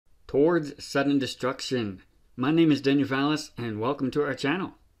towards sudden destruction. My name is Daniel Vallis, and welcome to our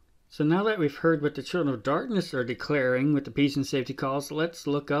channel. So now that we've heard what the children of darkness are declaring with the peace and safety calls, let's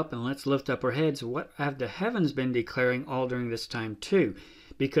look up and let's lift up our heads. What have the heavens been declaring all during this time too?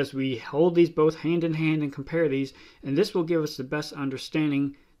 Because we hold these both hand in hand and compare these, and this will give us the best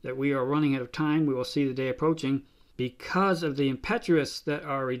understanding that we are running out of time. We will see the day approaching because of the impetuous that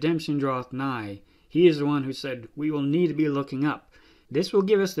our redemption draweth nigh. He is the one who said we will need to be looking up. This will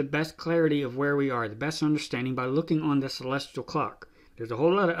give us the best clarity of where we are, the best understanding by looking on the celestial clock. There's a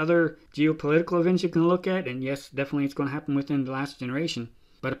whole lot of other geopolitical events you can look at, and yes, definitely it's going to happen within the last generation.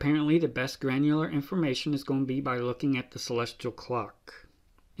 But apparently the best granular information is going to be by looking at the celestial clock.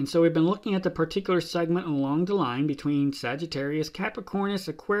 And so we've been looking at the particular segment along the line between Sagittarius, Capricornus,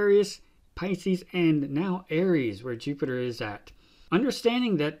 Aquarius, Pisces, and now Aries, where Jupiter is at.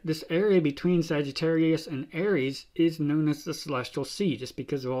 Understanding that this area between Sagittarius and Aries is known as the Celestial Sea, just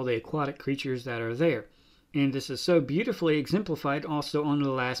because of all the aquatic creatures that are there. And this is so beautifully exemplified also on the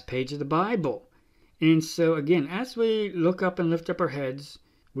last page of the Bible. And so again, as we look up and lift up our heads,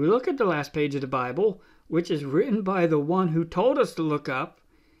 we look at the last page of the Bible, which is written by the one who told us to look up,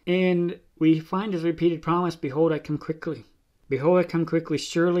 and we find his repeated promise, behold, I come quickly. Behold, I come quickly,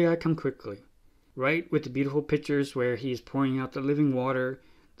 surely I come quickly. Right, with the beautiful pictures where he is pouring out the living water,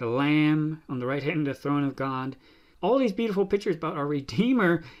 the Lamb on the right hand of the throne of God. All these beautiful pictures about our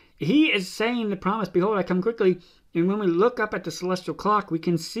Redeemer. He is saying the promise, behold, I come quickly. And when we look up at the celestial clock, we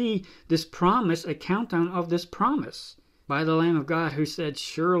can see this promise, a countdown of this promise by the Lamb of God who said,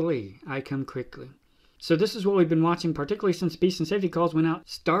 surely I come quickly. So this is what we've been watching, particularly since Peace and Safety Calls went out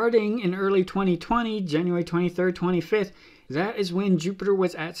starting in early 2020, January 23rd, 25th. That is when Jupiter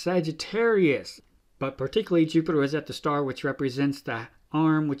was at Sagittarius. But particularly Jupiter was at the star which represents the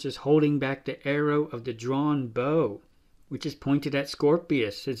arm which is holding back the arrow of the drawn bow, which is pointed at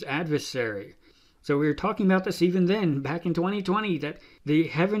Scorpius, his adversary. So we were talking about this even then, back in 2020, that the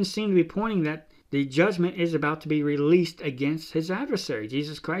heavens seem to be pointing that the judgment is about to be released against his adversary.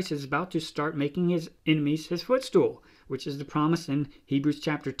 Jesus Christ is about to start making his enemies his footstool, which is the promise in Hebrews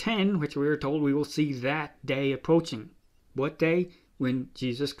chapter 10, which we are told we will see that day approaching. What day? When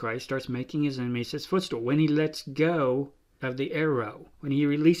Jesus Christ starts making his enemies his footstool. When he lets go of the arrow. When he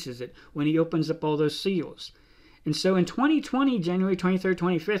releases it. When he opens up all those seals. And so in 2020, January 23rd,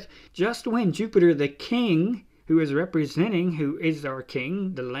 25th, just when Jupiter the King, who is our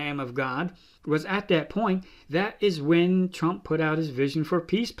King, the Lamb of God, was at that point, that is when Trump put out his Vision for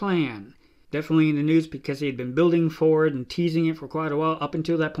Peace plan. Definitely in the news because he had been building forward and teasing it for quite a while up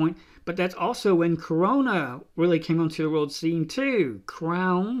until that point. But that's also when Corona really came onto the world scene too.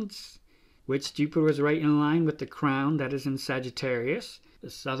 Crowns, which Jupiter was right in line with the crown that is in Sagittarius. The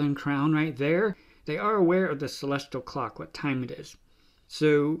southern crown right there. They are aware of the celestial clock, what time it is.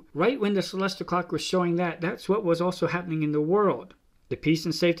 So right when the celestial clock was showing that, that's what was also happening in the world. The peace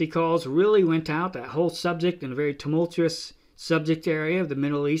and safety calls really went out, that whole subject in a very tumultuous subject area of the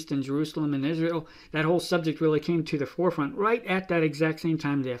Middle East and Jerusalem and Israel. That whole subject really came to the forefront right at that exact same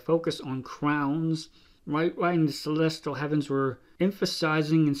time. They focused on crowns. Right when the celestial heavens were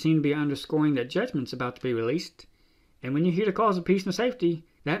emphasizing and seemed to be underscoring that judgment's about to be released. And when you hear the calls of peace and safety,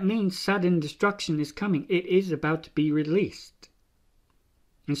 that means sudden destruction is coming. It is about to be released.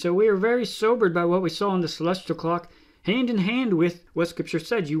 And so we are very sobered by what we saw on the celestial clock, hand in hand with what Scripture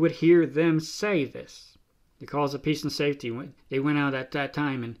said. You would hear them say this. The calls of peace and safety, they went out at that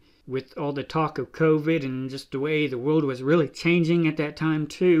time, and with all the talk of COVID and just the way the world was really changing at that time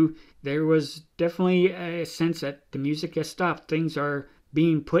too, there was definitely a sense that the music has stopped. Things are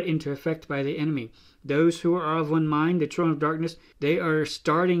being put into effect by the enemy. Those who are of one mind, the children of darkness, they are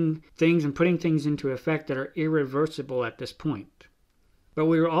starting things and putting things into effect that are irreversible at this point. But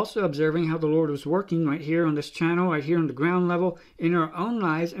we were also observing how the Lord was working right here on this channel, right here on the ground level, in our own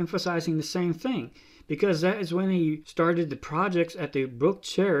lives, emphasizing the same thing. Because that is when he started the projects at the brook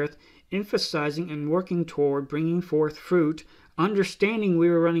Cherith, emphasizing and working toward bringing forth fruit, understanding we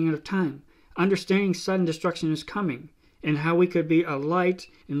were running out of time, understanding sudden destruction is coming, and how we could be a light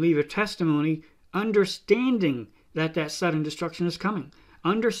and leave a testimony, understanding that that sudden destruction is coming,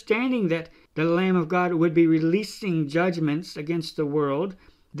 understanding that the Lamb of God would be releasing judgments against the world,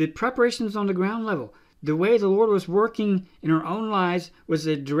 the preparations on the ground level. The way the Lord was working in our own lives was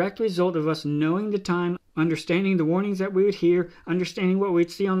a direct result of us knowing the time, understanding the warnings that we would hear, understanding what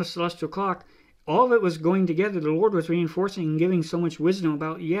we'd see on the celestial clock. All of it was going together. The Lord was reinforcing and giving so much wisdom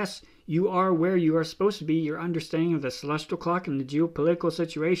about, yes, you are where you are supposed to be, your understanding of the celestial clock and the geopolitical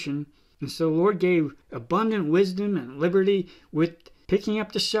situation. And so the Lord gave abundant wisdom and liberty with picking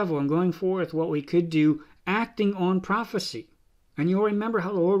up the shovel and going forth what we could do, acting on prophecy. And you'll remember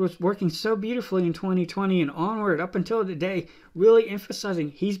how the Lord was working so beautifully in 2020 and onward up until today, really emphasizing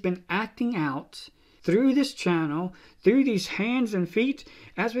He's been acting out through this channel, through these hands and feet,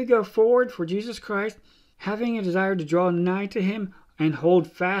 as we go forward for Jesus Christ, having a desire to draw nigh to Him and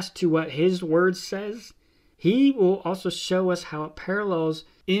hold fast to what His Word says. He will also show us how it parallels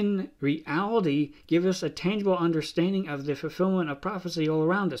in reality, give us a tangible understanding of the fulfillment of prophecy all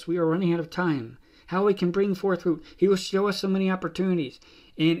around us. We are running out of time. How we can bring forth fruit. He will show us so many opportunities.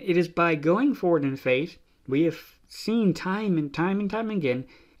 And it is by going forward in faith, we have seen time and time again,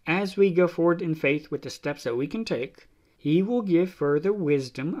 as we go forward in faith with the steps that we can take, He will give further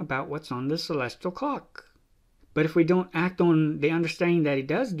wisdom about what's on the celestial clock. But if we don't act on the understanding that He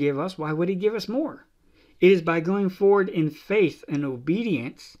does give us, why would He give us more? It is by going forward in faith and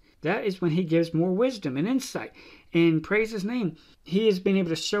obedience, that is when He gives more wisdom and insight. And praise His name, He has been able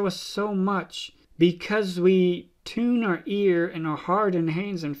to show us so much because we tune our ear and our heart and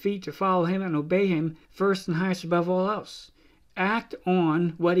hands and feet to follow Him and obey Him first and highest above all else. Act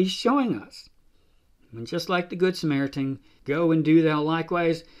on what He's showing us. And just like the Good Samaritan, go and do thou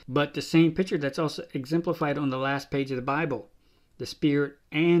likewise. But the same picture that's also exemplified on the last page of the Bible. The Spirit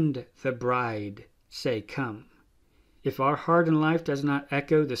and the bride say, come. If our heart and life does not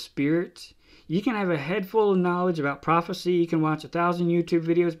echo the Spirit, you can have a head full of knowledge about prophecy. You can watch 1,000 YouTube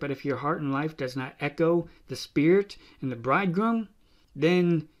videos. But if your heart and life does not echo the Spirit and the bridegroom,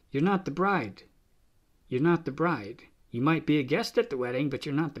 then you're not the bride. You're not the bride. You might be a guest at the wedding, but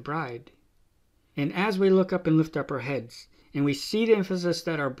you're not the bride. And as we look up and lift up our heads, and we see the emphasis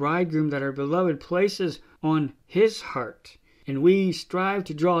that our bridegroom, that our beloved places on His heart, and we strive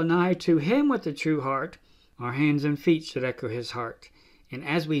to draw nigh to Him with a true heart, our hands and feet should echo His heart. And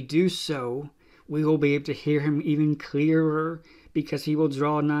as we do so, we will be able to hear Him even clearer, because He will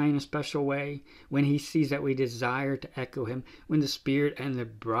draw nigh in a special way when He sees that we desire to echo Him. When the Spirit and the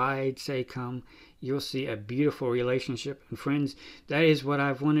bride say, come, you'll see a beautiful relationship. And friends, that is what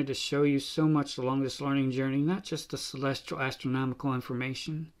I've wanted to show you so much along this learning journey. Not just the celestial astronomical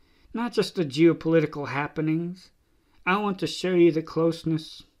information, not just the geopolitical happenings. I want to show you the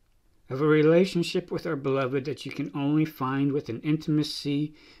closeness of a relationship with our beloved that you can only find with an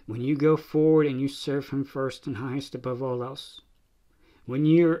intimacy when you go forward and you serve Him first and highest above all else. When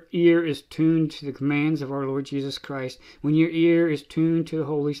your ear is tuned to the commands of our Lord Jesus Christ, when your ear is tuned to the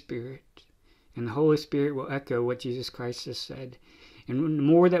Holy Spirit, and the Holy Spirit will echo what Jesus Christ has said. And the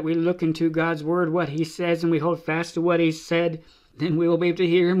more that we look into God's Word, what He says, and we hold fast to what He said, then we will be able to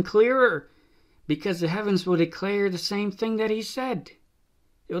hear Him clearer, because the heavens will declare the same thing that He said.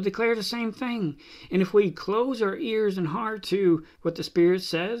 It will declare the same thing. And if we close our ears and heart to what the Spirit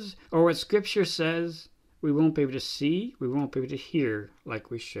says, or what Scripture says, we won't be able to see, we won't be able to hear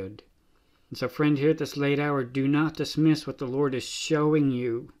like we should. And so, friend, here at this late hour, do not dismiss what the Lord is showing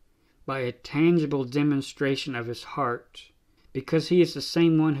you by a tangible demonstration of His heart, because He is the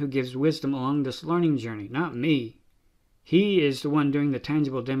same one who gives wisdom along this learning journey, not me. He is the one doing the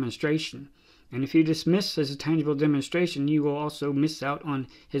tangible demonstration. And if you dismiss His tangible demonstration, you will also miss out on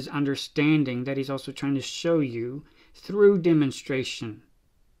His understanding that He's also trying to show you through demonstration.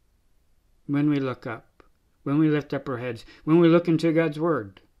 When we look up, when we lift up our heads, when we look into God's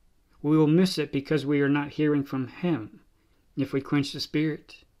Word, we will miss it because we are not hearing from Him if we quench the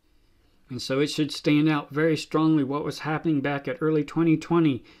Spirit. And so it should stand out very strongly what was happening back at early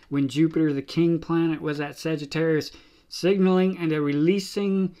 2020 when Jupiter, the king planet, was at Sagittarius, signaling and a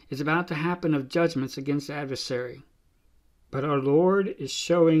releasing is about to happen of judgments against the adversary. But our Lord is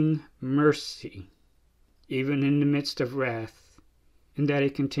showing mercy, even in the midst of wrath, and that He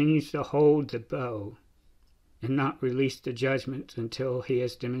continues to hold the bow and not release the judgment until He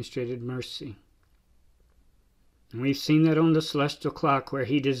has demonstrated mercy. And we've seen that on the celestial clock where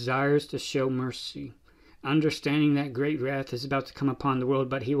He desires to show mercy, understanding that great wrath is about to come upon the world,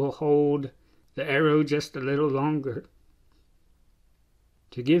 but He will hold the arrow just a little longer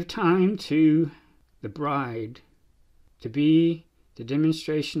to give time to the bride to be the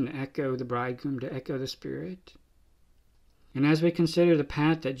demonstration, to echo the bridegroom, to echo the Spirit. And as we consider the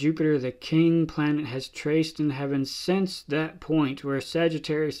path that Jupiter, the king planet, has traced in heaven since that point where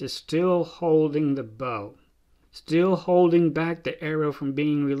Sagittarius is still holding the bow, still holding back the arrow from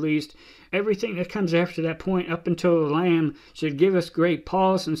being released, everything that comes after that point up until the Lamb should give us great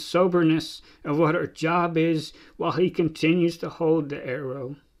pause and soberness of what our job is while He continues to hold the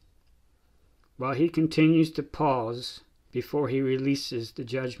arrow, while He continues to pause before He releases the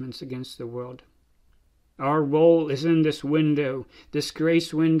judgments against the world. Our role is in this window, this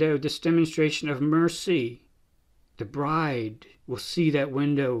grace window, this demonstration of mercy. The bride will see that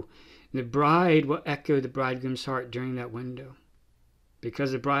window. The bride will echo the bridegroom's heart during that window.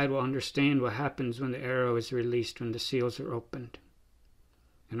 because the bride will understand what happens when the arrow is released, when the seals are opened.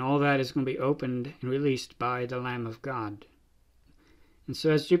 And all that is going to be opened and released by the Lamb of God. And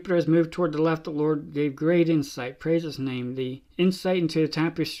so as Jupiter has moved toward the left, the Lord gave great insight, praise his name, the insight into the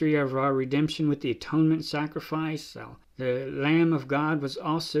tapestry of our redemption with the atonement sacrifice. The Lamb of God was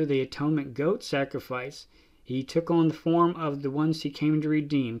also the atonement goat sacrifice. He took on the form of the ones he came to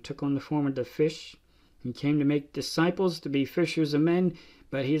redeem, took on the form of the fish. He came to make disciples, to be fishers of men,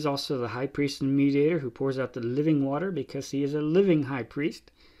 but he is also the high priest and mediator who pours out the living water because he is a living high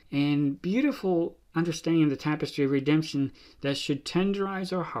priest. And beautiful understanding of the tapestry of redemption that should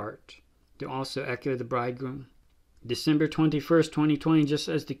tenderize our heart to also echo the bridegroom. December 21st, 2020, just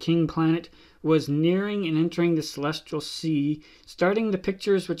as the king planet was nearing and entering the celestial sea, starting the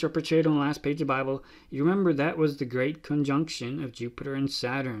pictures which are portrayed on the last page of the Bible, you remember that was the great conjunction of Jupiter and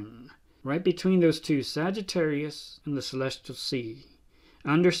Saturn. Right between those two, Sagittarius and the celestial sea.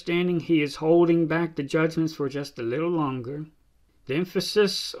 Understanding he is holding back the judgments for just a little longer. The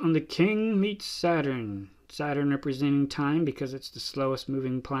emphasis on the king meets Saturn. Saturn representing time because it's the slowest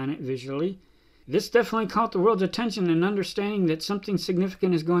moving planet visually. This definitely caught the world's attention and understanding that something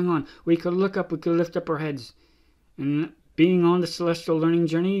significant is going on. We could look up, we could lift up our heads. And being on the celestial learning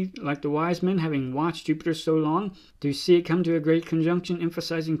journey, like the wise men, having watched Jupiter so long, to see it come to a great conjunction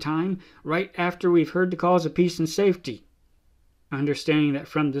emphasizing time, right after we've heard the calls of peace and safety. Understanding that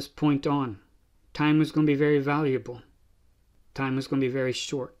from this point on, time was going to be very valuable. Time was going to be very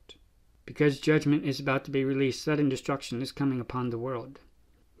short. Because judgment is about to be released, sudden destruction is coming upon the world.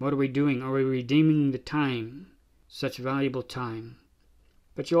 What are we doing? Are we redeeming the time? Such valuable time.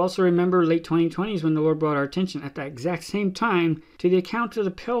 But you also remember late 2020s when the Lord brought our attention at that exact same time to the account of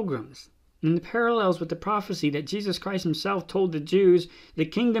the pilgrims. And the parallels with the prophecy that Jesus Christ himself told the Jews, the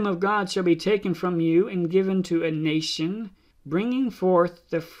kingdom of God shall be taken from you and given to a nation, bringing forth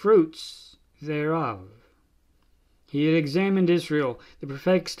the fruits thereof. He had examined Israel, the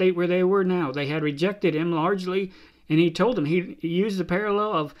prophetic state where they were now. They had rejected him largely, and he told them, he used the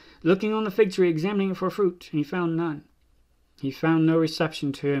parallel of looking on the fig tree, examining it for fruit, and he found none. He found no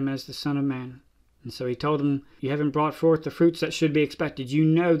reception to him as the Son of Man. And so he told them, you haven't brought forth the fruits that should be expected. You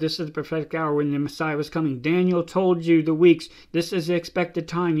know this is the prophetic hour when the Messiah was coming. Daniel told you the weeks. This is the expected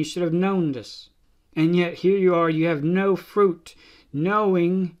time. You should have known this. And yet here you are, you have no fruit,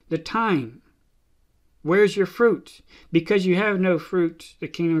 knowing the time. Where's your fruit? Because you have no fruit, the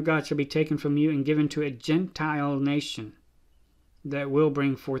kingdom of God shall be taken from you and given to a Gentile nation that will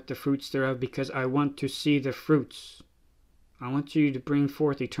bring forth the fruits thereof, because I want to see the fruits. I want you to bring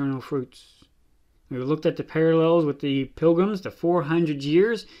forth eternal fruits. We looked at the parallels with the pilgrims, the 400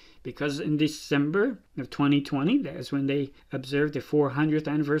 years, because in December of 2020, that is when they observed the 400th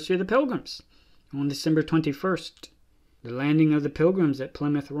anniversary of the pilgrims. On December 21st, the landing of the pilgrims at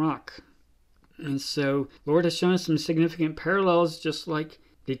Plymouth Rock. And so, Lord has shown us some significant parallels, just like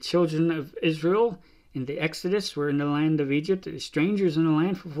the children of Israel in the Exodus were in the land of Egypt, the strangers in the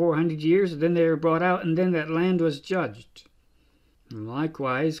land for 400 years, and then they were brought out, and then that land was judged. And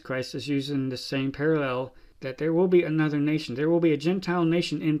likewise, Christ is using the same parallel, that there will be another nation. There will be a Gentile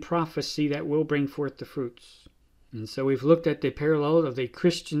nation in prophecy that will bring forth the fruits. And so we've looked at the parallel of the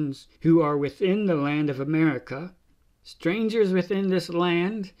Christians who are within the land of America, strangers within this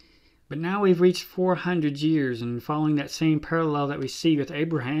land. But now we've reached 400 years, and following that same parallel that we see with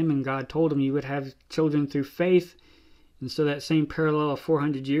Abraham, and God told him you would have children through faith. And so that same parallel of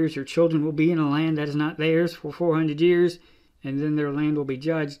 400 years, your children will be in a land that is not theirs for 400 years, and then their land will be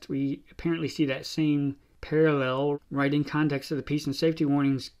judged. We apparently see that same parallel right in context of the peace and safety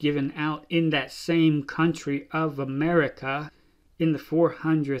warnings given out in that same country of America in the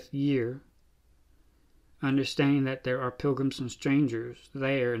 400th year. Understanding that there are pilgrims and strangers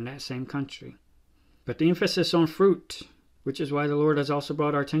there in that same country. But the emphasis on fruit, which is why the Lord has also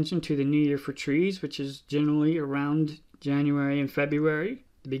brought our attention to the New Year for trees, which is generally around January and February.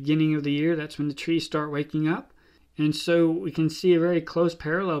 The beginning of the year, that's when the trees start waking up. And so we can see a very close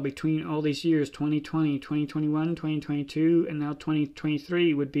parallel between all these years, 2020, 2021, 2022, and now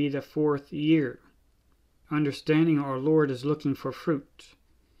 2023 would be the fourth year. Understanding our Lord is looking for fruit.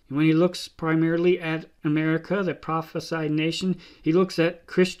 When he looks primarily at America, the prophesied nation, he looks at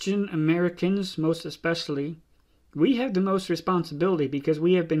Christian Americans most especially. We have the most responsibility because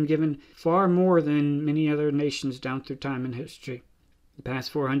we have been given far more than many other nations down through time and history. The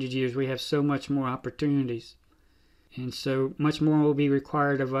past 400 years, we have so much more opportunities. And so much more will be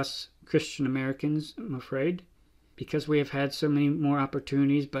required of us Christian Americans, I'm afraid, because we have had so many more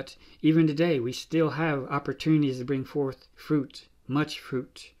opportunities. But even today, we still have opportunities to bring forth fruit, much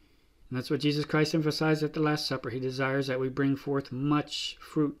fruit. And that's what Jesus Christ emphasized at the Last Supper. He desires that we bring forth much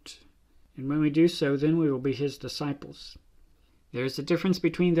fruit. And when we do so, then we will be his disciples. There is a difference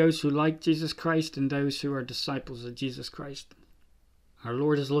between those who like Jesus Christ and those who are disciples of Jesus Christ. Our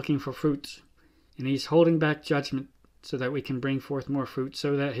Lord is looking for fruit, and he's holding back judgment so that we can bring forth more fruit,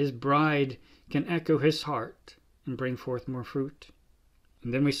 so that his bride can echo his heart and bring forth more fruit.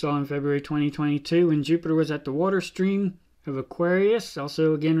 And then we saw in February 2022 when Jupiter was at the water stream of Aquarius,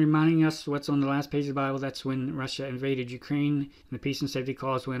 also again reminding us what's on the last page of the Bible. That's when Russia invaded Ukraine and the peace and safety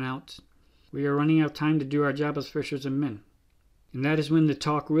clause went out. We are running out of time to do our job as fishers of men. And that is when the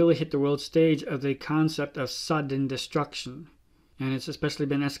talk really hit the world stage of the concept of sudden destruction. And it's especially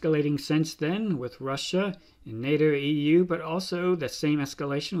been escalating since then with Russia and NATO, EU, but also the same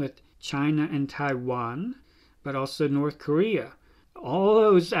escalation with China and Taiwan, but also North Korea. All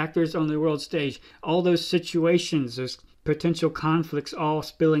those actors on the world stage, all those situations, those potential conflicts all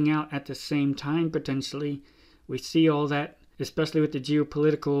spilling out at the same time potentially. We see all that, especially with the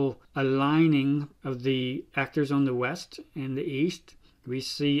geopolitical aligning of the actors on the West and the East. We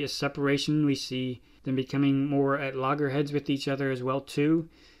see a separation. We see them becoming more at loggerheads with each other as well too.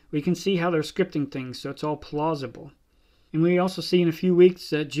 We can see how they're scripting things, so it's all plausible. And we also see in a few weeks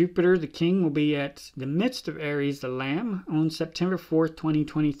that Jupiter, the king, will be at the midst of Aries, the lamb, on September 4th,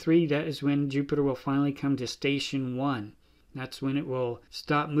 2023. That is when Jupiter will finally come to station 1. That's when it will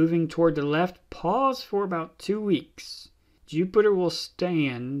stop moving toward the left, pause for about 2 weeks. Jupiter will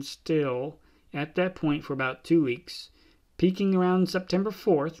stand still at that point for about 2 weeks. Peaking around September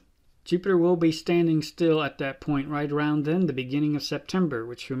 4th, Jupiter will be standing still at that point right around then, the beginning of September,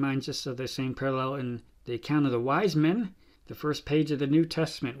 which reminds us of the same parallel in the account of the wise men, the first page of the New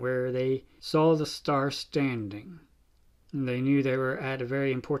Testament, where they saw the star standing. And they knew they were at a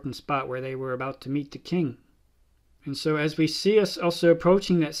very important spot where they were about to meet the king. And so as we see us also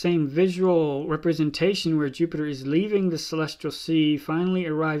approaching that same visual representation where Jupiter is leaving the celestial sea, finally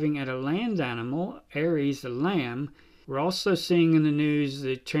arriving at a land animal, Aries the lamb, we're also seeing in the news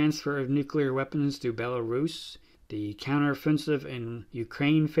the transfer of nuclear weapons to Belarus, the counteroffensive in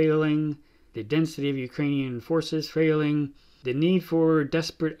Ukraine failing, the density of Ukrainian forces failing, the need for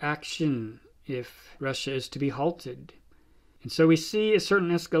desperate action if Russia is to be halted. And so we see a certain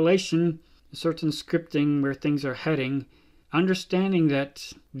escalation, a certain scripting where things are heading, understanding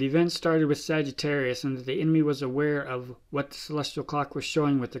that the event started with Sagittarius and that the enemy was aware of what the celestial clock was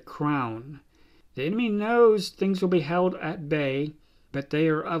showing with the crown. The enemy knows things will be held at bay, but they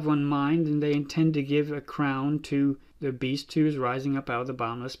are of one mind and they intend to give a crown to the beast who is rising up out of the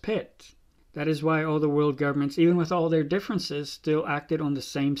bottomless pit. That is why all the world governments, even with all their differences, still acted on the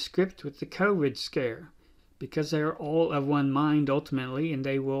same script with the COVID scare. Because they are all of one mind ultimately, and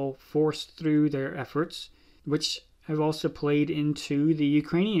they will force through their efforts, which have also played into the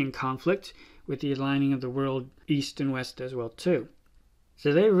Ukrainian conflict with the aligning of the world east and west as well too.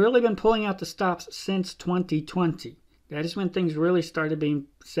 So they've really been pulling out the stops since 2020. That is when things really started being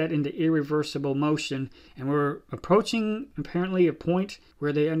set into irreversible motion, and we're approaching apparently a point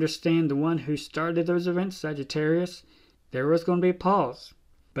where they understand the one who started those events, Sagittarius. There was going to be a pause,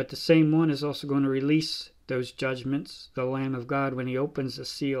 but the same one is also going to release those judgments. The Lamb of God, when he opens the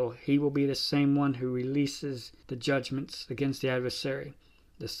seal, he will be the same one who releases the judgments against the adversary.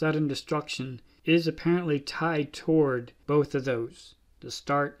 The sudden destruction is apparently tied toward both of those, the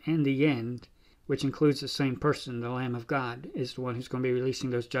start and the end, which includes the same person. The Lamb of God is the one who's going to be releasing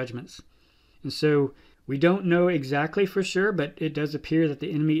those judgments. And so we don't know exactly for sure, but it does appear that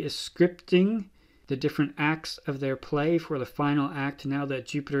the enemy is scripting the different acts of their play for the final act now that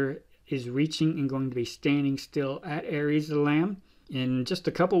Jupiter is reaching and going to be standing still at Aries the Lamb. In just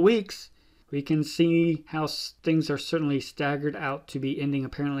a couple weeks, we can see how things are certainly staggered out to be ending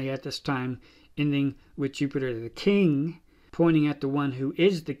apparently at this time, ending with Jupiter the King, pointing at the one who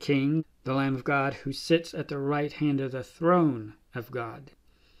is the King, the Lamb of God, who sits at the right hand of the throne of God.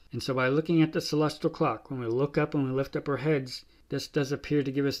 And so by looking at the celestial clock, when we look up and we lift up our heads, this does appear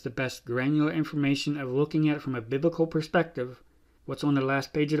to give us the best granular information of looking at it from a biblical perspective, what's on the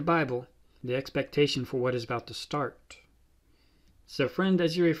last page of the Bible, the expectation for what is about to start. So friend,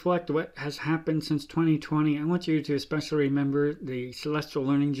 as you reflect what has happened since 2020, I want you to especially remember the celestial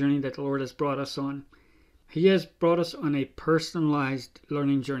learning journey that the Lord has brought us on. He has brought us on a personalized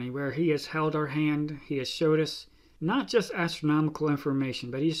learning journey where he has held our hand. He has showed us not just astronomical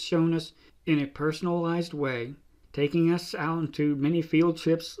information, but he's shown us in a personalized way, taking us out into many field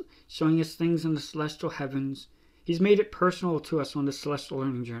trips, showing us things in the celestial heavens. He's made it personal to us on the celestial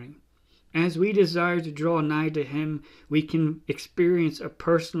learning journey. As we desire to draw nigh to him, we can experience a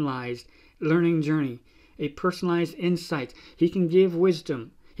personalized learning journey, a personalized insight. He can give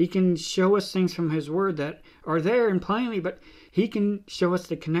wisdom. He can show us things from His Word that are there and plainly, but He can show us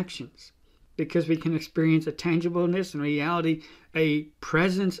the connections, because we can experience a tangibleness and reality, a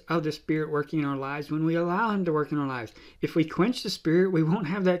presence of the Spirit working in our lives when we allow Him to work in our lives. If we quench the Spirit, we won't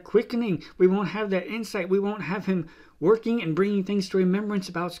have that quickening. We won't have that insight. We won't have Him working and bringing things to remembrance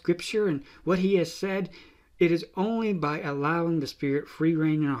about Scripture and what He has said. It is only by allowing the Spirit free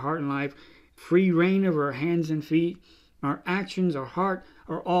reign in our heart and life, free reign over our hands and feet, our actions, our heart,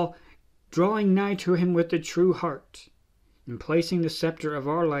 are all drawing nigh to Him with the true heart, and placing the scepter of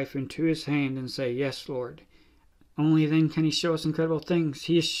our life into His hand and say, yes, Lord. Only then can He show us incredible things.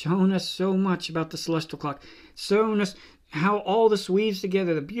 He has shown us so much about the celestial clock, shown us how all this weaves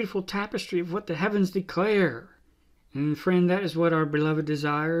together, the beautiful tapestry of what the heavens declare. And friend, that is what our beloved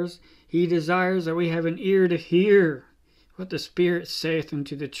desires. He desires that we have an ear to hear what the Spirit saith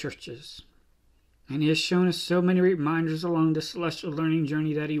unto the churches. And He has shown us so many reminders along the celestial learning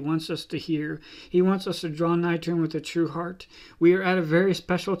journey that He wants us to hear. He wants us to draw nigh to Him with a true heart. We are at a very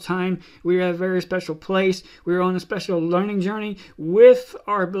special time. We are at a very special place. We are on a special learning journey with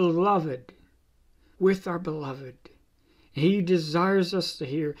our beloved. With our beloved. He desires us to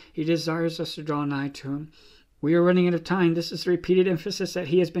hear. He desires us to draw nigh to Him. We are running out of time. This is the repeated emphasis that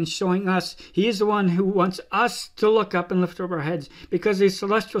He has been showing us. He is the one who wants us to look up and lift up our heads, because these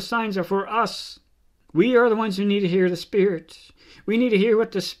celestial signs are for us. We are the ones who need to hear the Spirit. We need to hear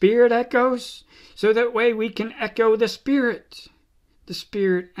what the Spirit echoes, so that way we can echo the Spirit. The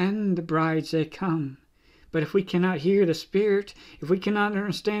Spirit and the bride say, come. But if we cannot hear the Spirit, if we cannot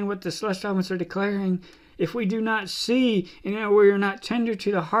understand what the celestial elements are declaring, if we do not see, and we are not tender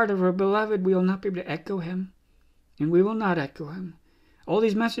to the heart of our beloved, we will not be able to echo Him. And we will not echo Him. All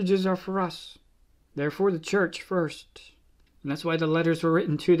these messages are for us. They're for the church first. And that's why the letters were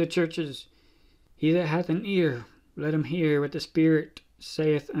written to the churches. He that hath an ear, let him hear what the Spirit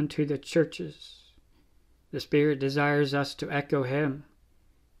saith unto the churches. The Spirit desires us to echo Him.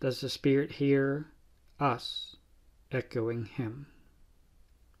 Does the Spirit hear us echoing Him?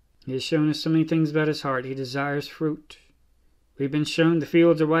 He has shown us so many things about His heart. He desires fruit. We've been shown the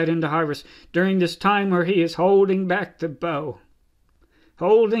fields are white unto harvest during this time where He is holding back the bow,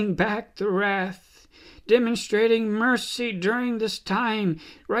 holding back the wrath, demonstrating mercy during this time.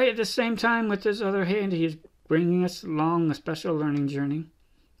 Right at the same time, with His other hand, He is bringing us along a special learning journey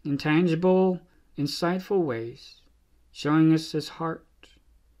in tangible, insightful ways, showing us His heart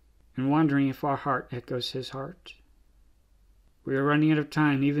and wondering if our heart echoes His heart. We are running out of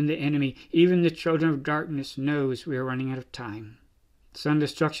time. Even the enemy, even the children of darkness knows we are running out of time. Sun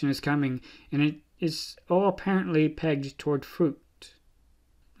destruction is coming, and it is all apparently pegged toward fruit.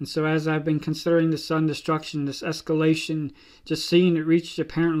 And so as I've been considering the sun destruction, this escalation, just seeing it reach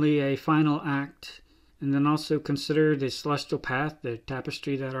apparently a final act, and then also consider the celestial path, the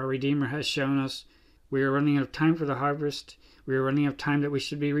tapestry that our Redeemer has shown us, we are running out of time for the harvest. We are running out of time that we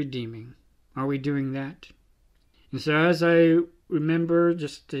should be redeeming. Are we doing that? And so as I remember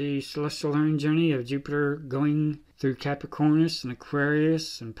just the celestial learning journey of Jupiter going through Capricornus and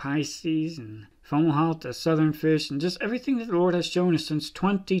Aquarius and Pisces and Fomalhaut, the southern fish, and just everything that the Lord has shown us since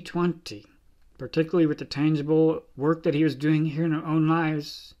 2020, particularly with the tangible work that He was doing here in our own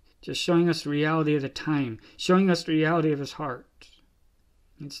lives, just showing us the reality of the time, showing us the reality of His heart.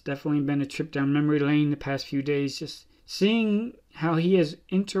 It's definitely been a trip down memory lane the past few days, just seeing how He has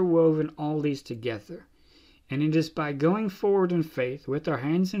interwoven all these together. And it is by going forward in faith with our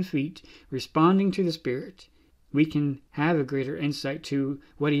hands and feet, responding to the Spirit, we can have a greater insight to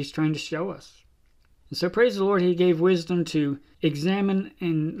what He's trying to show us. And so praise the Lord, He gave wisdom to examine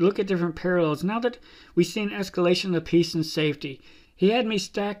and look at different parallels. Now that we see an escalation of peace and safety, He had me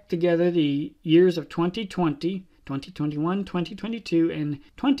stack together the years of 2020, 2021, 2022, and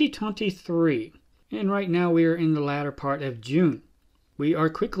 2023. And right now we are in the latter part of June. We are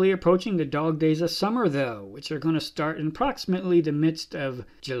quickly approaching the dog days of summer, though, which are going to start in approximately the midst of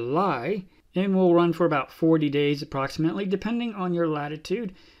July and will run for about 40 days approximately, depending on your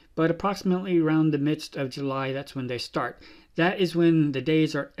latitude. But approximately around the midst of July, that's when they start. That is when the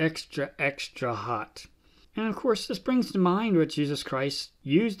days are extra, extra hot. And of course, this brings to mind what Jesus Christ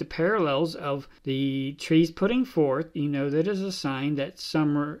used the parallels of the trees putting forth. That is a sign that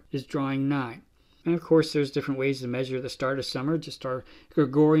summer is drawing nigh. And of course, there's different ways to measure the start of summer. Just our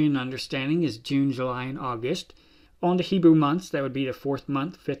Gregorian understanding is June, July, and August. On the Hebrew months, that would be the 4th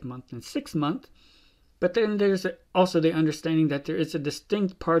month, 5th month, and 6th month. But then there's also the understanding that there is a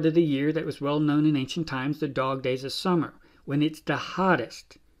distinct part of the year that was well known in ancient times, the dog days of summer, when it's the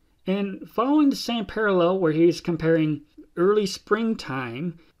hottest. And following the same parallel where he is comparing early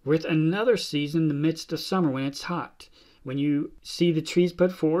springtime with another season in the midst of summer when it's hot. When you see the trees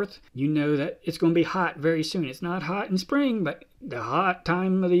put forth, you know that it's going to be hot very soon. It's not hot in spring, but the hot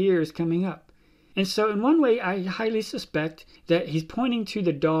time of the year is coming up. And so in one way, I highly suspect that he's pointing to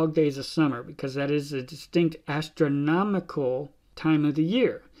the dog days of summer, because that is a distinct astronomical time of the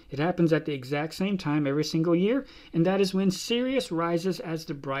year. It happens at the exact same time every single year, and that is when Sirius rises as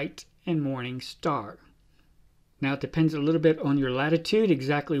the bright and morning star. Now, it depends a little bit on your latitude,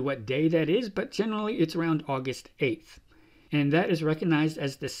 exactly what day that is, but generally it's around August 8th. And that is recognized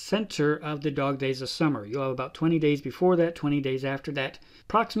as the center of the dog days of summer. You'll have about 20 days before that, 20 days after that.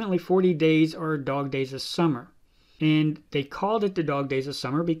 Approximately 40 days are dog days of summer. And they called it the dog days of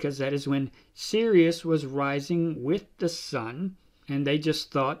summer because that is when Sirius was rising with the sun. And they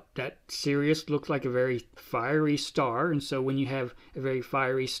just thought that Sirius looked like a very fiery star. And so when you have a very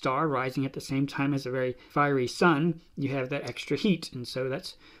fiery star rising at the same time as a very fiery sun, you have that extra heat. And so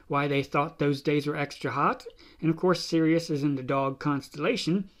that's why they thought those days were extra hot. And of course, Sirius is in the dog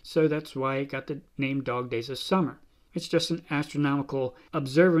constellation, so that's why it got the name Dog Days of Summer. It's just an astronomical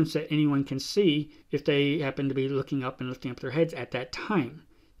observance that anyone can see if they happen to be looking up and lifting up their heads at that time,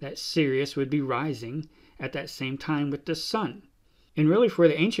 that Sirius would be rising at that same time with the sun. And really, for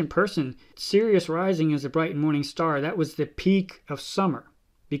the ancient person, Sirius rising as a bright morning star, that was the peak of summer,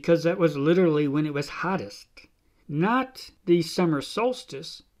 because that was literally when it was hottest. Not the summer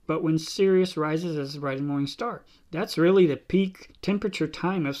solstice, but when Sirius rises as a bright morning star. That's really the peak temperature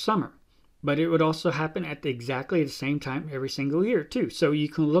time of summer. But it would also happen at exactly the same time every single year, too. So you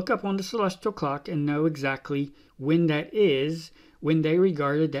can look up on the celestial clock and know exactly when that is, when they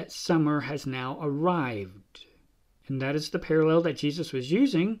regarded that summer has now arrived. And that is the parallel that Jesus was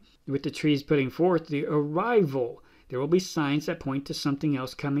using with the trees putting forth the arrival. There will be signs that point to something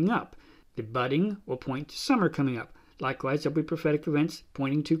else coming up. The budding will point to summer coming up. Likewise, there will be prophetic events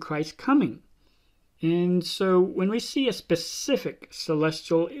pointing to Christ's coming. And so when we see a specific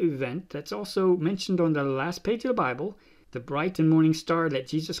celestial event that's also mentioned on the last page of the Bible, the bright and morning star that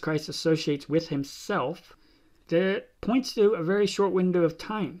Jesus Christ associates with himself, that points to a very short window of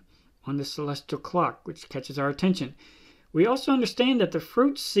time on the celestial clock, which catches our attention. We also understand that the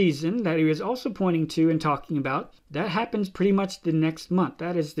fruit season that he was also pointing to and talking about, that happens pretty much the next month.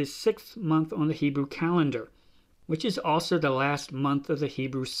 That is the 6th month on the Hebrew calendar, which is also the last month of the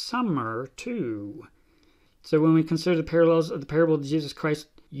Hebrew summer, too. So when we consider the parallels of the parable that Jesus Christ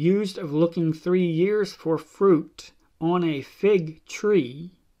used of looking 3 years for fruit on a fig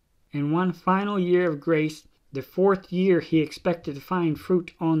tree, in one final year of grace, the 4th year he expected to find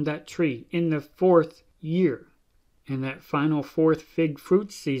fruit on that tree, in the 4th year. And that final 4th fig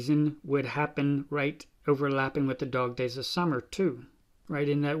fruit season would happen right overlapping with the dog days of summer, too, right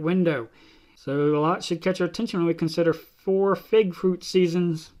in that window. So a lot should catch our attention when we consider 4 fig fruit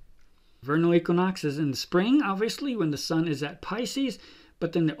seasons. Vernal equinox is in the spring, obviously, when the sun is at Pisces,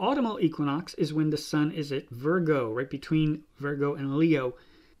 but then the autumnal equinox is when the sun is at Virgo, right between Virgo and Leo.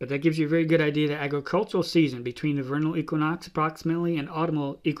 But that gives you a very good idea of the agricultural season between the vernal equinox approximately and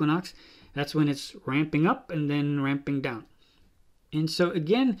autumnal equinox. That's when it's ramping up and then ramping down. And so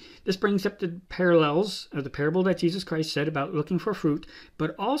again, this brings up the parallels of the parable that Jesus Christ said about looking for fruit,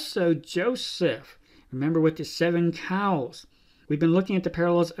 but also Joseph. Remember with the 7 cows. We've been looking at the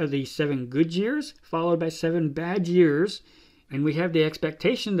parallels of the 7 good years followed by 7 bad years. And we have the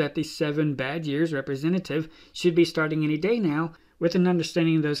expectation that the 7 bad years representative should be starting any day now, with an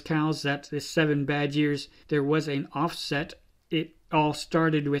understanding of those cows that the 7 bad years, there was an offset. It all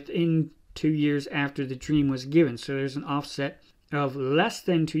started within 2 years after the dream was given. So there's an offset of less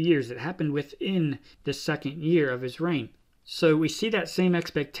than 2 years. It happened within the 2nd year of his reign. So we see that same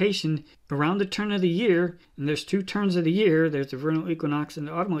expectation around the turn of the year. And there's 2 turns of the year. There's the vernal equinox and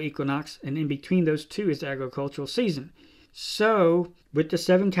the autumnal equinox. And in between those 2 is the agricultural season. So, with the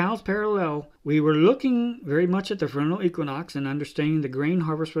 7 cows parallel, we were looking very much at the vernal equinox and understanding the grain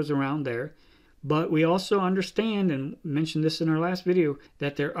harvest was around there. But we also understand, and mentioned this in our last video,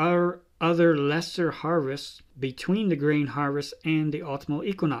 that there are other lesser harvests between the grain harvest and the autumnal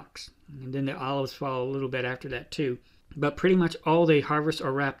equinox. And then the olives follow a little bit after that too. But pretty much all the harvests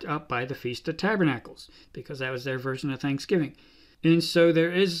are wrapped up by the Feast of Tabernacles, because that was their version of Thanksgiving. And so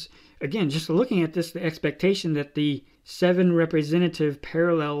there is, again, just looking at this, the expectation that the 7 representative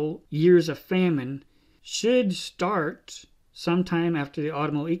parallel years of famine should start sometime after the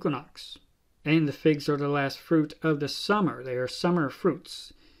autumnal equinox. And the figs are the last fruit of the summer. They are summer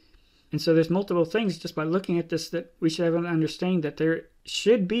fruits. And so there's multiple things just by looking at this that we should have an understanding that there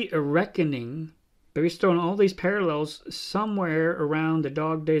should be a reckoning based on all these parallels somewhere around the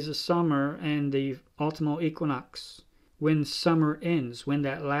dog days of summer and the autumnal equinox, when summer ends, when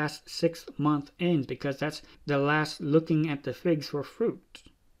that last 6th month ends, because that's the last looking at the figs for fruit.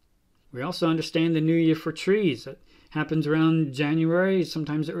 We also understand the New Year for trees. It happens around January,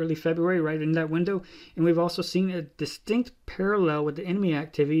 sometimes early February, right in that window. And we've also seen a distinct parallel with the enemy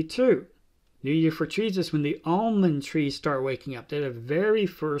activity too. New Year for trees is when the almond trees start waking up. They're the very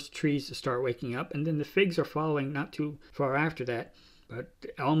first trees to start waking up, and then the figs are following not too far after that. But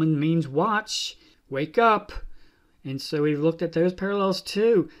almond means watch, wake up. And so we've looked at those parallels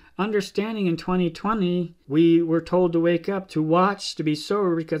too. Understanding in 2020, we were told to wake up, to watch, to be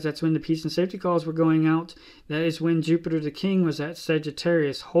sober, because that's when the peace and safety calls were going out. That is when Jupiter the King was at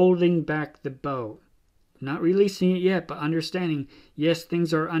Sagittarius, holding back the bow. Not releasing it yet, but understanding, yes,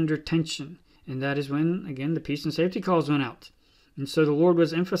 things are under tension. And that is when, again, the peace and safety calls went out. And so the Lord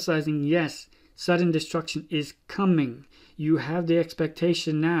was emphasizing, yes, sudden destruction is coming. You have the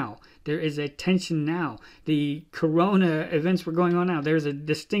expectation now. There is a tension now. The corona events were going on now. There's a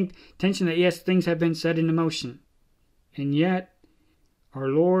distinct tension that, yes, things have been set into motion. And yet, our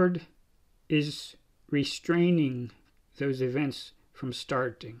Lord is restraining those events from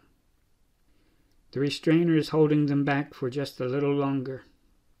starting. The restrainer is holding them back for just a little longer.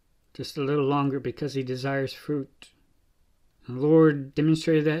 Just a little longer, because he desires fruit. The Lord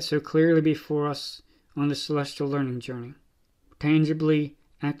demonstrated that so clearly before us on the celestial learning journey. Tangibly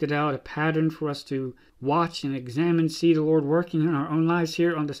acted out a pattern for us to watch and examine, see the Lord working in our own lives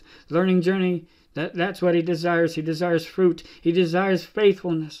here on this learning journey. That's what he desires. He desires fruit. He desires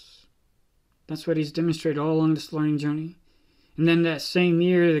faithfulness. That's what he's demonstrated all along this learning journey. And then that same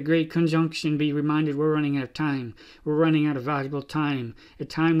year, the great conjunction, be reminded we're running out of time. We're running out of valuable time. A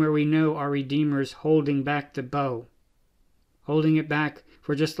time where we know our Redeemer is holding back the bow. Holding it back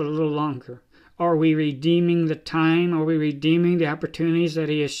for just a little longer. Are we redeeming the time? Are we redeeming the opportunities that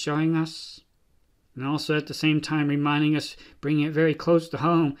he is showing us? And also at the same time reminding us, bringing it very close to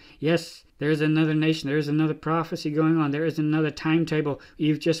home. Yes, there is another nation. There is another prophecy going on. There is another timetable.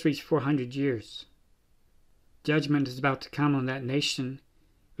 You've just reached 400 years. Judgment is about to come on that nation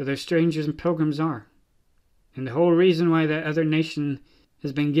where their strangers and pilgrims are. And the whole reason why that other nation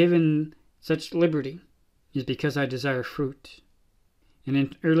has been given such liberty is because I desire fruit. And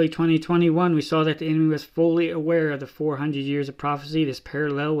in early 2021, we saw that the enemy was fully aware of the 400 years of prophecy, this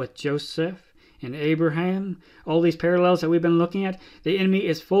parallel with Joseph and Abraham, all these parallels that we've been looking at. The enemy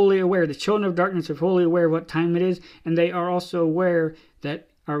is fully aware. The children of darkness are fully aware of what time it is, and they are also aware that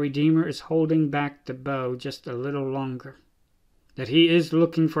our Redeemer is holding back the bow just a little longer. That he is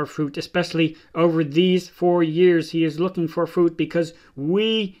looking for fruit, especially over these 4 years. He is looking for fruit because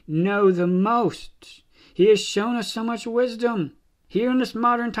we know the most. He has shown us so much wisdom. Here in this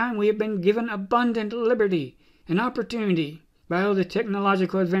modern time, we have been given abundant liberty and opportunity by all the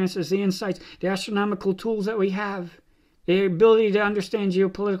technological advances, the insights, the astronomical tools that we have, the ability to understand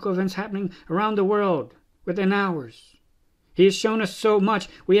geopolitical events happening around the world within hours. He has shown us so much.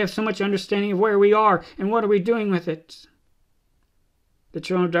 We have so much understanding of where we are and what are we doing with it. The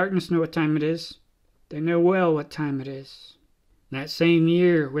children of darkness know what time it is. They know well what time it is. That same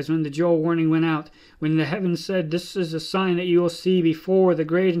year was when the Joel warning went out, when the heavens said, "This is a sign that you will see before the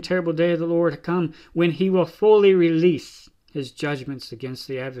great and terrible day of the Lord come, when he will fully release his judgments against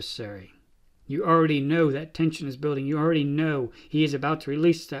the adversary." You already know that tension is building. You already know he is about to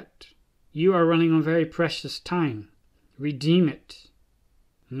release that. You are running on very precious time. Redeem it.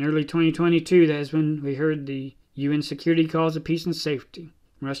 In early 2022, that is when we heard the UN security calls of peace and safety.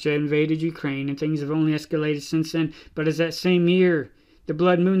 Russia invaded Ukraine, and things have only escalated since then. But as that same year, the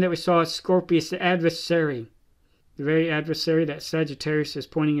blood moon that we saw is Scorpius, the adversary. The very adversary that Sagittarius is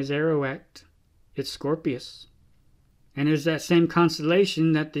pointing his arrow at. It's Scorpius. And it is that same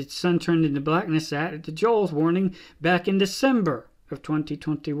constellation that the sun turned into blackness at the Joel's warning back in December of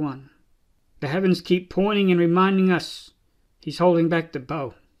 2021. The heavens keep pointing and reminding us he's holding back the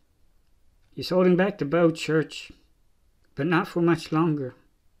bow. He's holding back the bow, church, but not for much longer.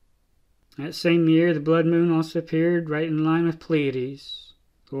 That same year, the blood moon also appeared right in line with Pleiades.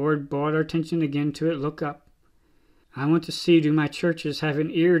 The Lord brought our attention again to it. Look up. I want to see, do my churches have an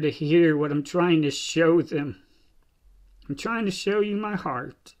ear to hear what I'm trying to show them? I'm trying to show you my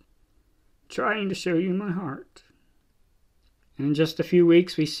heart. Trying to show you my heart. And in just a few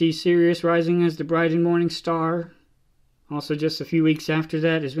weeks, we see Sirius rising as the bright and morning star. Also, just a few weeks after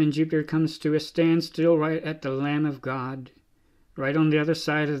that is when Jupiter comes to a standstill right at the Lamb of God, right on the other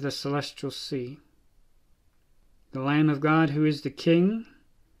side of the celestial sea. The Lamb of God, who is the King,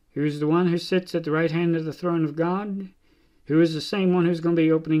 who is the one who sits at the right hand of the throne of God, who is the same one who's going to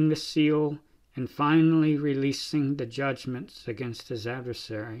be opening the seal and finally releasing the judgments against his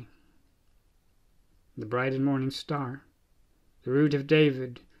adversary. The bright and morning star. the root of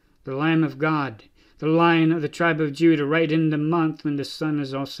David, the Lamb of God, the Lion of the tribe of Judah, right in the month when the sun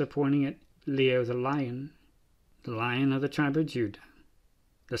is also pointing at Leo the Lion of the tribe of Judah.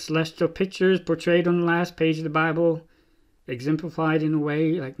 The celestial pictures portrayed on the last page of the Bible, exemplified in a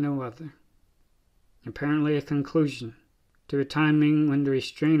way like no other. Apparently a conclusion to a timing when the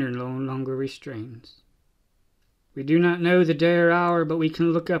restrainer no longer restrains. We do not know the day or hour, but we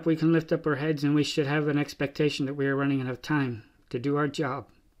can look up, we can lift up our heads, and we should have an expectation that we are running out of time to do our job.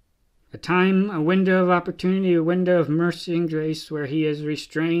 A time, a window of opportunity, a window of mercy and grace where he has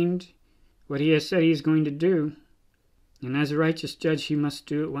restrained what he has said he is going to do. And as a righteous judge, he must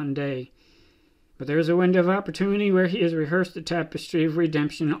do it one day. But there is a window of opportunity where he has rehearsed the tapestry of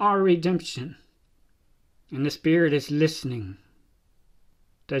redemption, our redemption. And the Spirit is listening.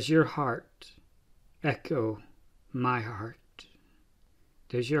 Does your heart echo my heart?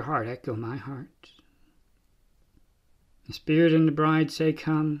 Does your heart echo my heart? The Spirit and the bride say,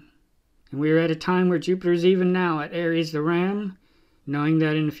 come. And we are at a time where Jupiter is even now at Aries the Ram, knowing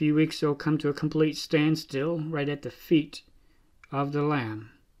that in a few weeks it will come to a complete standstill right at the feet of the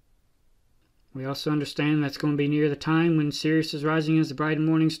Lamb. We also understand that's going to be near the time when Sirius is rising as the bright and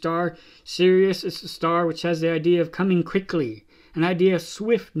morning star. Sirius is the star which has the idea of coming quickly, an idea of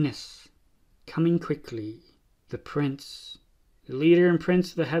swiftness, coming quickly. The prince, the leader and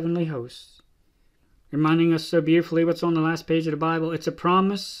prince of the heavenly hosts, reminding us so beautifully what's on the last page of the Bible. It's a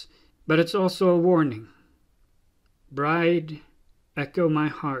promise, but it's also a warning. Bride, echo my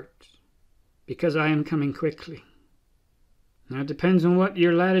heart, because I am coming quickly. Now it depends on what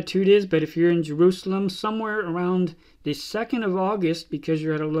your latitude is, but if you're in Jerusalem, somewhere around the 2nd of August, because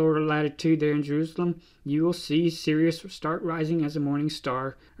you're at a lower latitude there in Jerusalem, you will see Sirius start rising as a morning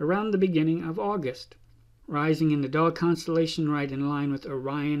star around the beginning of August. Rising in the dog constellation right in line with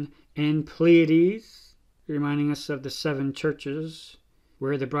Orion and Pleiades, reminding us of the 7 churches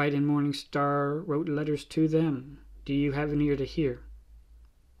where the bright and morning star wrote letters to them. Do you have an ear to hear?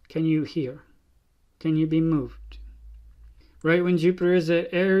 Can you hear? Can you be moved? Right when Jupiter is at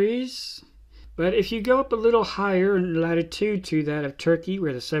Aries. But if you go up a little higher in latitude to that of Turkey,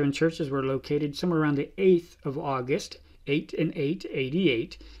 where the 7 churches were located, somewhere around the 8th of August, 8 and 8,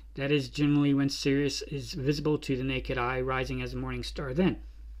 88, that is generally when Sirius is visible to the naked eye, rising as a morning star then.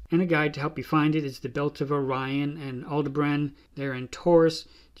 And a guide to help you find it is the belt of Orion and Aldebaran. They're in Taurus.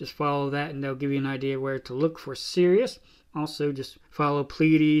 Just follow that and they'll give you an idea where to look for Sirius. Also, just follow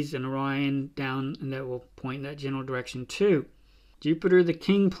Pleiades and Orion down, and that will point in that general direction too. Jupiter, the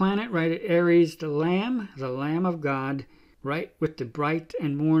king planet, right at Aries, the Lamb of God, right with the bright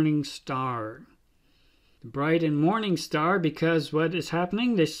and morning star. The bright and morning star, because what is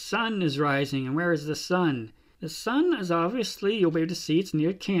happening? The sun is rising. And where is the sun? The sun is obviously, you'll be able to see it's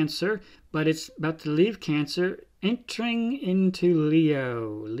near Cancer, but it's about to leave Cancer, entering into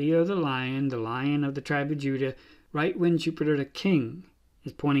Leo. Leo the Lion of the tribe of Judah, right when Jupiter the king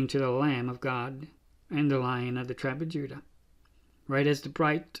is pointing to the Lamb of God and the Lion of the tribe of Judah. Right as the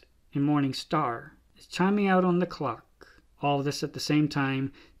bright and morning star is chiming out on the clock. All this at the same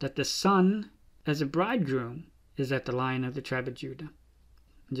time that the sun, as a bridegroom, is at the Lion of the tribe of Judah.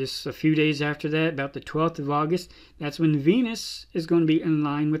 Just a few days after that, about the 12th of August, that's when Venus is going to be in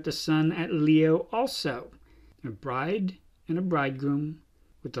line with the sun at Leo also. A bride and a bridegroom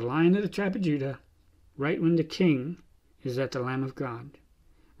with the Lion of the tribe of Judah, right when the king is at the Lamb of God.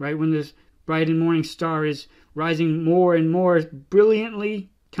 Right when this bright and morning star is rising more and more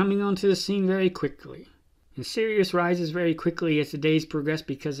brilliantly, coming onto the scene very quickly. And Sirius rises very quickly as the days progress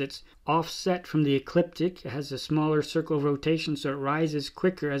because it's offset from the ecliptic. It has a smaller circle of rotation, so it rises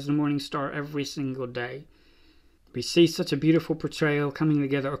quicker as the morning star every single day. We see such a beautiful portrayal coming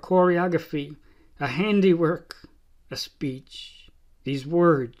together, a choreography, a handiwork, a speech. These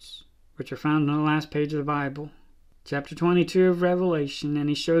words, which are found on the last page of the Bible. Chapter 22 of Revelation, and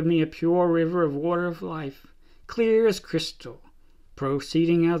he showed me a pure river of water of life, clear as crystal,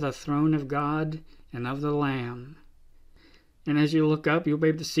 proceeding out of the throne of God and of the Lamb. And as you look up, you'll be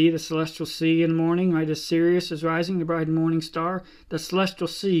able to see the celestial sea in the morning, right as Sirius is rising, the bright morning star. The celestial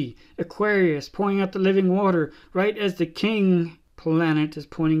sea, Aquarius, pouring out the living water, right as the king planet is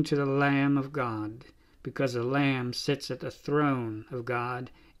pointing to the Lamb of God, because the Lamb sits at the throne of God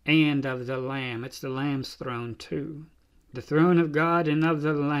and of the Lamb. It's the Lamb's throne too. The throne of God and of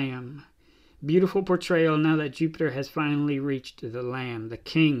the Lamb. Beautiful portrayal now that Jupiter has finally reached the Lamb. The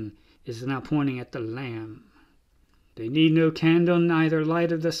king is now pointing at the Lamb. They need no candle, neither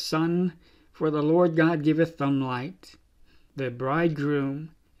light of the sun, for the Lord God giveth them light. The bridegroom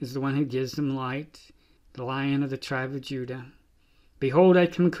is the one who gives them light, the Lion of the tribe of Judah. Behold, I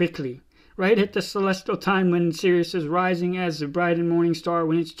come quickly. right at the celestial time when Sirius is rising as the bright and morning star,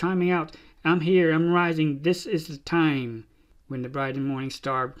 when it's chiming out, I'm here, I'm rising, this is the time, when the bright and morning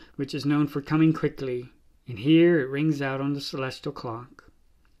star, which is known for coming quickly, and here it rings out on the celestial clock.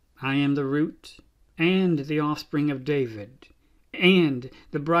 I am the root, and the offspring of David, and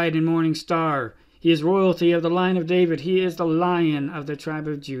the bright and morning star. He is royalty of the line of David. He is the Lion of the tribe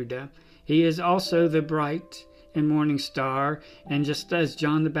of Judah. He is also the bright and morning star, and just as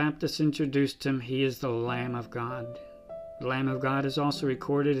John the Baptist introduced him, he is the Lamb of God. The Lamb of God is also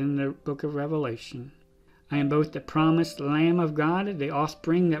recorded in the book of Revelation. I am both the promised Lamb of God, the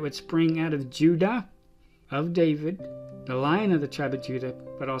offspring that would spring out of Judah, of David, the Lion of the tribe of Judah,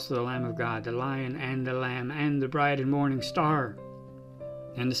 but also the Lamb of God, the Lion and the Lamb and the bright and morning star.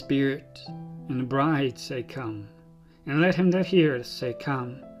 And the Spirit and the bride say, Come. And let him that heareth say,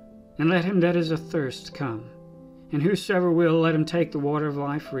 Come. And let him that is athirst come. And whosoever will, let him take the water of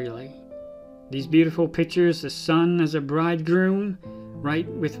life freely. These beautiful pictures, the sun as a bridegroom, right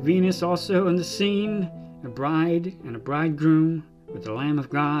with Venus also in the scene, a bride and a bridegroom with the Lamb of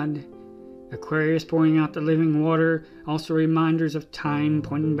God. Aquarius pouring out the living water, also reminders of time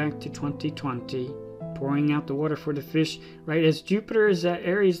pointing back to 2020. Pouring out the water for the fish, right as Jupiter is at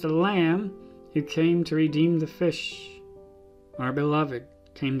Aries the Lamb, who came to redeem the fish. Our beloved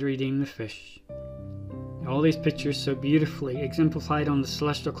came to redeem the fish. All these pictures so beautifully exemplified on the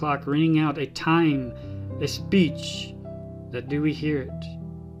celestial clock, ringing out a time, a speech, that do we hear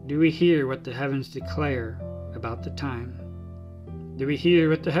it? Do we hear what the heavens declare about the time? Do we hear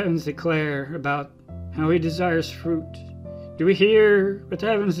what the heavens declare about how he desires fruit? Do we hear what the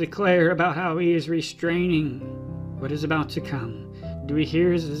heavens declare about how he is restraining what is about to come? Do we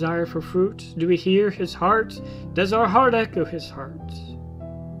hear his desire for fruit? Do we hear his heart? Does our heart echo his heart?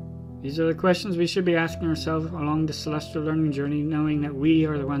 These are the questions we should be asking ourselves along the celestial learning journey, knowing that we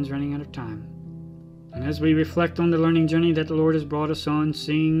are the ones running out of time. And as we reflect on the learning journey that the Lord has brought us on,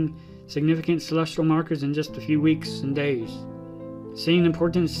 seeing significant celestial markers in just a few weeks and days, seeing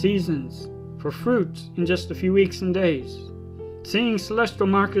important seasons for fruit in just a few weeks and days, seeing celestial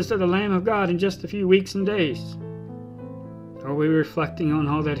markers of the Lamb of God in just a few weeks and days, are we reflecting on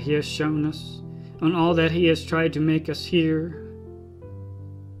all that he has shown us, on all that he has tried to make us hear?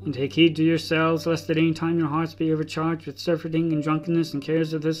 And take heed to yourselves, lest at any time your hearts be overcharged with surfeiting and drunkenness and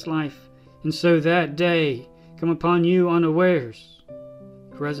cares of this life, and so that day come upon you unawares.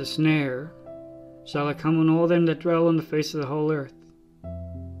 For as a snare shall it come on all them that dwell on the face of the whole earth.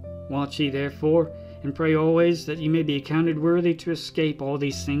 Watch ye therefore, and pray always, that ye may be accounted worthy to escape all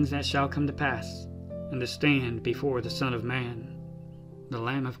these things that shall come to pass, and to stand before the Son of Man, the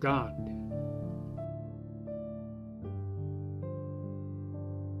Lamb of God.